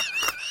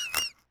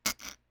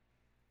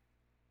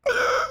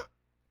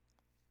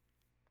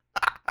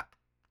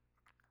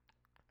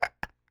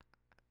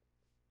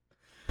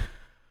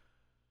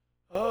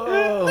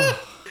 Oh,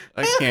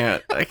 I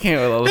can't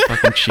with all the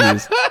fucking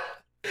cheese.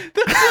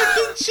 The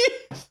fucking cheese.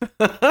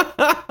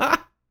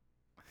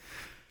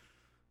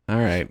 All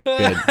right,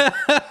 good.